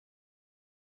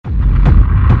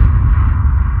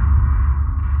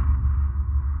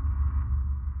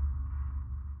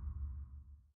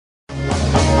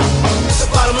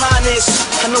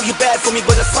bad for me,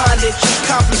 but I find it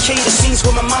complicated. Seems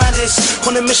where my mind is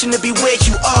on a mission to be where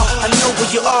you are. I know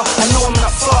where you are, I know I'm not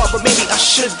far, but maybe I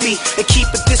should be, and keep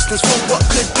a distance from what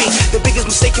could be the biggest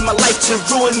mistake in my life to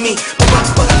ruin me. But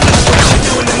what you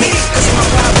doing to me? Cause in my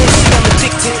privacy I'm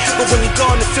addicted, but when you're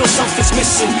gone it feels something's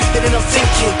missing. And then I'm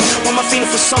thinking, why am I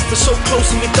feeling for something so close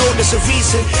and you know there's a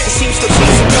reason? It seems the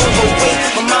reason don't go away.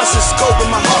 My mind says go, but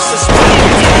my heart says wait.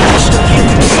 I should have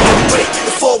given me a break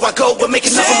before I go, but make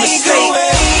another mistake.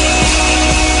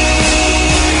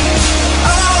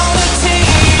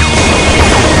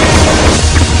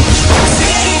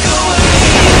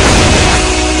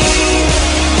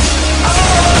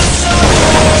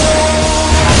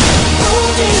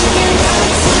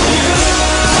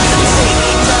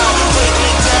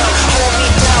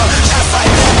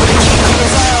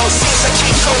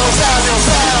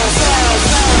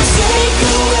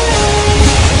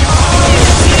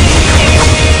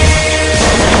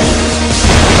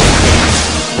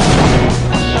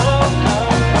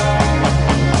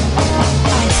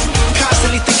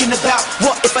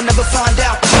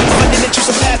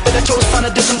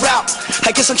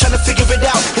 I guess I'm trying to figure it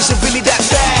out. Is it really that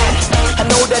bad? I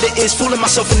know that it is, fooling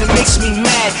myself and it makes me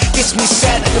mad. Gets me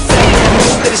sad like the fact that I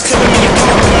know that it's tearing me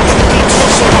apart. But I really be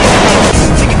torn so bad.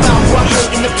 Think about who I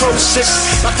hurt in the process.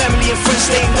 My family and friends,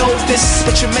 they know this.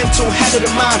 Detrimental habit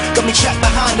of mine got me trapped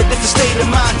behind a different state of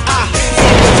mind. I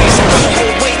feel the reason for the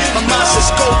whole weight. My mind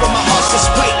says go, but my heart says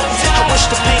wait. I wish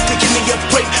the pain could give me a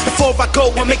break before I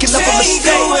go and make another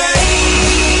mistake.